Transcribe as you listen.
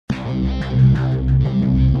Yeah,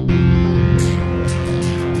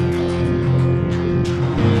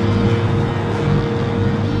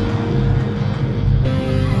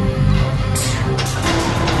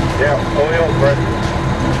 oil, Brett.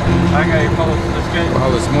 Okay, let's go.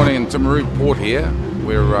 Well, this morning in Timaru Port here,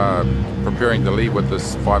 we're preparing to leave with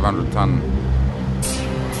this 500-ton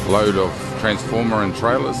load of transformer and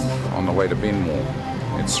trailers on the way to Benmore.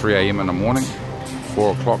 It's 3 AM in the morning,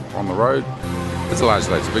 4 o'clock on the road. It's a large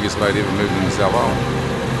load. It's the biggest load ever moved in the South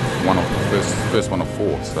Island. One of the first one of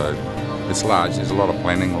 4, so it's large. There's a lot of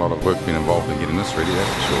planning, a lot of work being involved in getting this ready,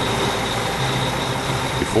 that's for sure.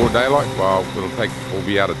 Before daylight, well, we'll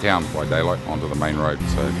be out of town by daylight onto the main road,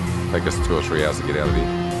 so it'll take us 2 or 3 hours to get out of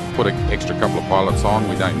there. Put an extra couple of pilots on.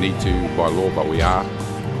 We don't need to by law, but we are,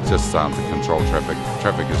 just to control traffic.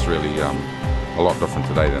 Traffic is really a lot different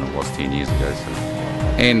today than it was 10 years ago. So.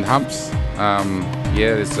 And humps,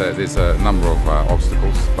 yeah, there's a number of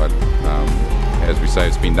obstacles, but as we say,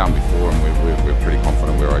 it's been done before, and we're pretty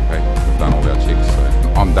confident we're okay. We've done all our checks.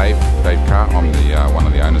 So. I'm Dave Carr. I'm the one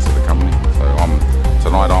of the owners of the company. So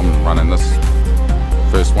tonight I'm running this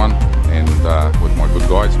first one, and with my good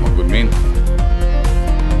guys, my good men.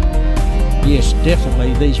 Yes,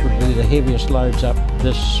 definitely these would be the heaviest loads up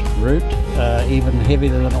this route, even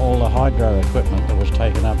heavier than all the hydro equipment that was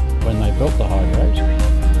taken up when they built the hydros.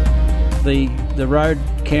 The road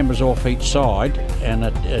cambers off each side, and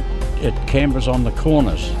it cambers on the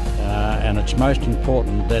corners, and it's most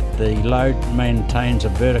important that the load maintains a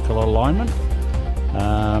vertical alignment.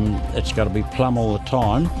 It's got to be plumb all the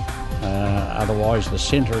time, otherwise the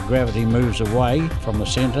centre of gravity moves away from the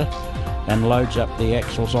centre and loads up the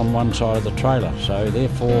axles on one side of the trailer. So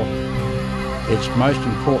therefore it's most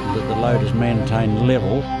important that the load is maintained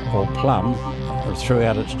level or plumb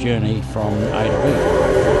throughout its journey from A to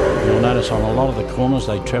B. You'll notice on a lot of the corners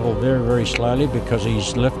they travel very, very slowly because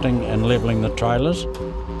he's lifting and levelling the trailers,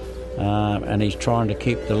 and he's trying to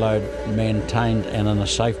keep the load maintained and in a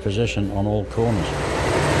safe position on all corners.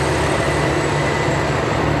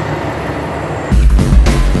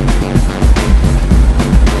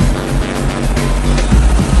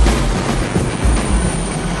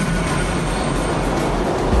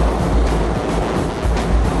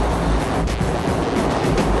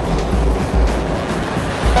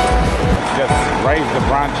 Raise the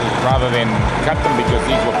branches rather than cut them, because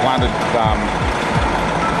these were planted for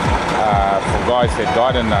guys that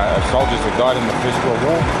died soldiers that died in the First World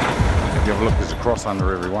War. If you have a look, there's a cross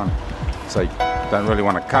under every one. So you don't really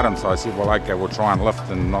want to cut them, so I said, well, okay, we'll try and lift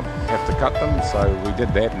and not have to cut them. So we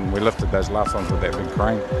did that, and we lifted those last ones with that big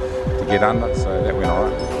crane to get under, so that went all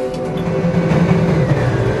right.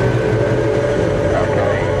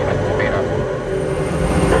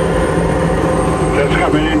 Just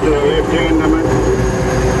coming into the left hand, mate.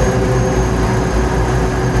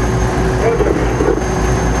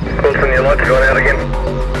 Wilson, your light's gone out again.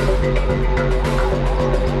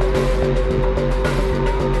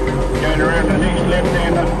 Going around the next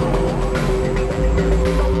left-hander.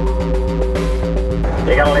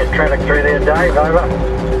 You going to let traffic through there, Dave? Over.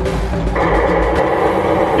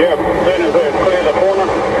 Yep, then as they clear the corner.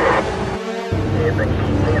 Yeah, but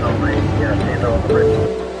stand on the stand on the bridge.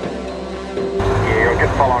 Yeah, you'll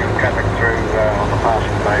get following traffic through on the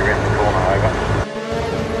passing bay around the corner. Over.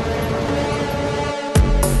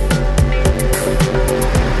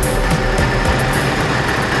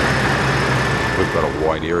 We've got a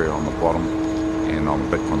wide area on the bottom, and I'm a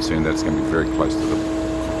bit concerned that it's going to be very close to the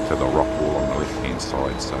rock wall on the left-hand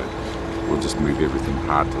side, so we'll just move everything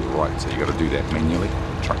hard to the right. So you've got to do that manually.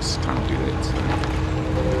 Trucks can't do that. So.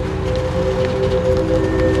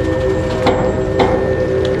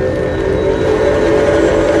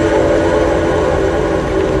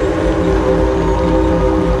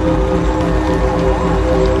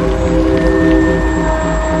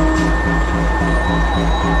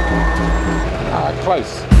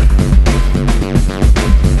 Close.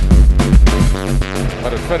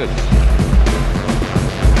 But it fitted.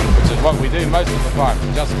 Which is what we do most of the time,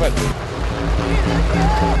 just fits.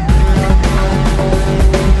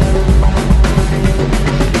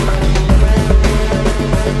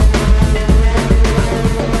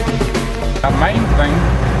 The main thing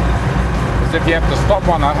is if you have to stop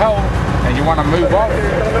on a hill and you want to move off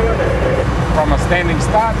from a standing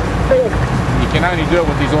start, you can only do it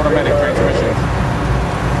with these automatic transmissions.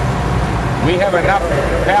 We have enough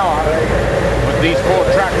power with these 4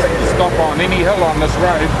 trucks to stop on any hill on this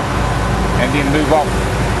road and then move off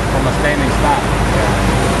from a standing start.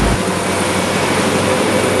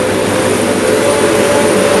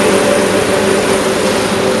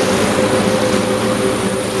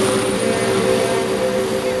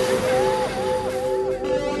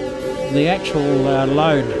 The actual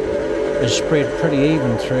load is spread pretty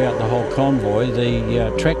even throughout the whole convoy.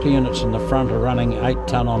 The tractor units in the front are running 8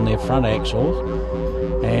 tonne on their front axles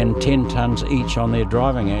and 10 tonnes each on their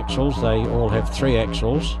driving axles. They all have 3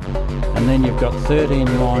 axles. And then you've got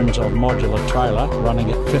 13 lines of modular trailer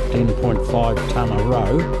running at 15.5 tonne a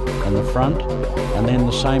row in the front, and then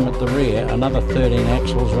the same at the rear, another 13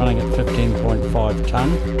 axles running at 15.5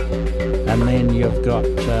 tonne, and then you've got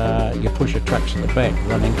your pusher trucks at the back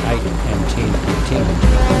running 8 and 10 and 10.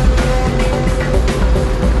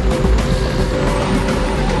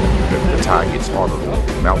 If the tar gets hot,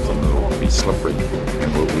 it'll melt and it'll be slippery,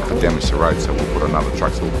 and we could damage the road, so we'll put another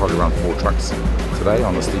truck. So we'll probably run 4 trucks today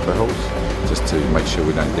on the steeper hills, just to make sure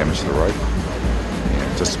we don't damage the road.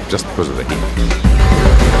 Yeah, just because of the heat.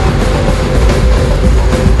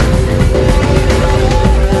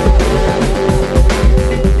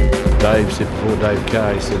 Dave said before, Dave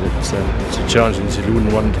Carr, he said it's a challenge, and he said he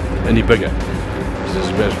wouldn't want any bigger. He says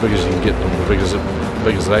about as big as you can get them, the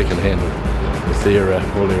big as they can handle with their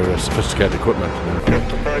all their sophisticated equipment.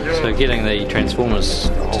 So getting the transformers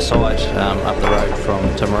to site up the road from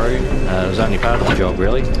Timaru was only part of the job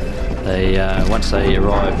really. They once they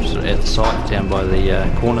arrived at the site down by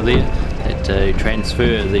the corner there, had to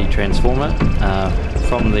transfer the transformer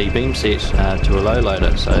from the beam set to a low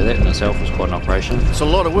loader, so that in itself was quite an operation. It's a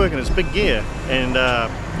lot of work and it's big gear, and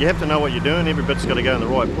you have to know what you're doing. Every bit's got to go in the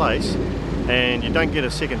right place, and you don't get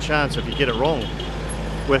a second chance if you get it wrong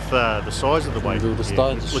with the size of the weight. You're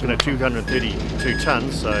looking at 232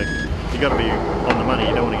 tonnes, so you've got to be on the money.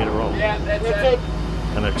 You don't want to get it wrong. Yeah, that's it.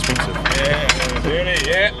 And they're expensive. Yeah, beauty,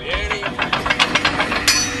 yeah, beauty.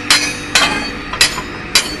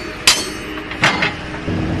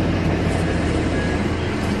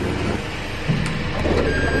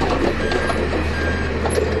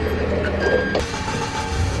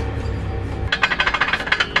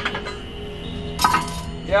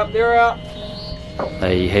 Yep, they're out.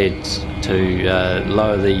 They had to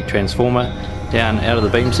lower the transformer down out of the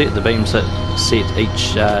beam set. The beam set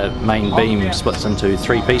each main beam splits into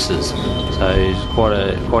 3 pieces, so it's quite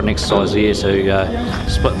an exercise there to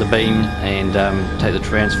split the beam and take the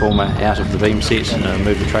transformer out of the beam set and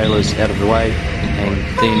move the trailers out of the way, and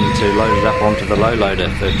then to load it up onto the low loader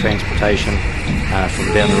for transportation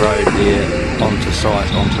from down the road there onto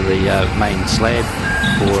site, onto the main slab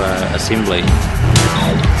for assembly.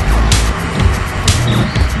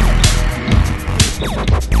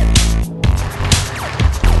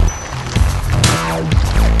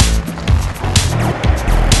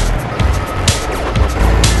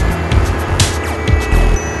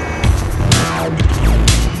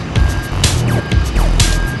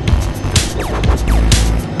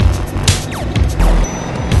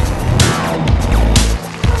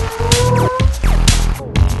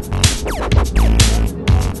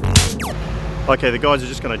 Okay, the guys are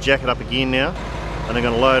just going to jack it up again now, and they're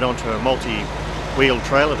going to load onto a multi-wheel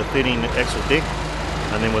trailer, the 13-axle deck,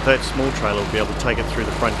 and then with that small trailer we'll be able to take it through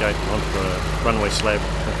the front gate onto the runway slab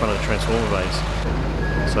in front of the transformer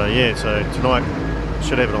bays. So yeah, so tonight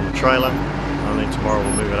should have it on the trailer, and then tomorrow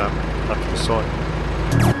we'll move it up to the site.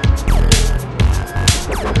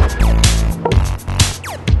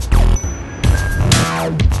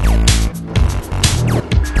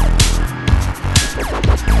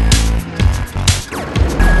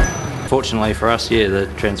 Fortunately for us, yeah, the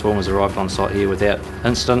transformers arrived on site here without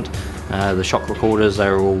incident. The shock recorders, they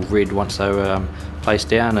were all read once they were placed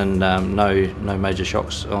down, and no major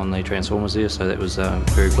shocks on the transformers there, so that was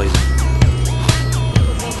very pleasing.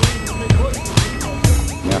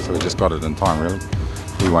 Yeah, so we just got it in time really.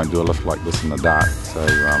 We won't do a lift like this in the dark, so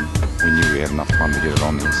we knew we had enough time to get it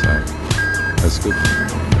on there, so that's good.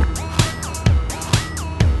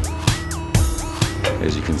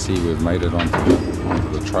 As you can see, we've made it onto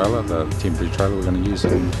the trailer, the temporary trailer we're going to use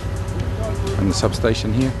in the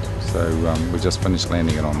substation here. So we just finished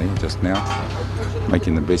landing it on there just now,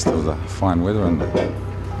 making the best of the fine weather and the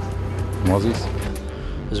mozzies.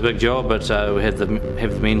 It was a big job, but we have the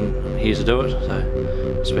men here to do it, so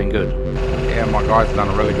it's been good. Yeah, my guys have done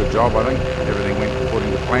a really good job, I think. Everything went according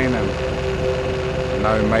to plan and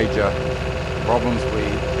no major problems we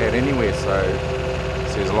had anywhere, so it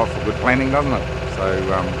says a lot for good planning, doesn't it? So,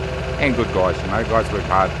 and good guys, you know, guys work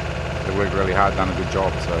hard, they work really hard, done a good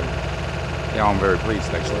job, so yeah, I'm very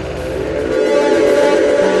pleased actually.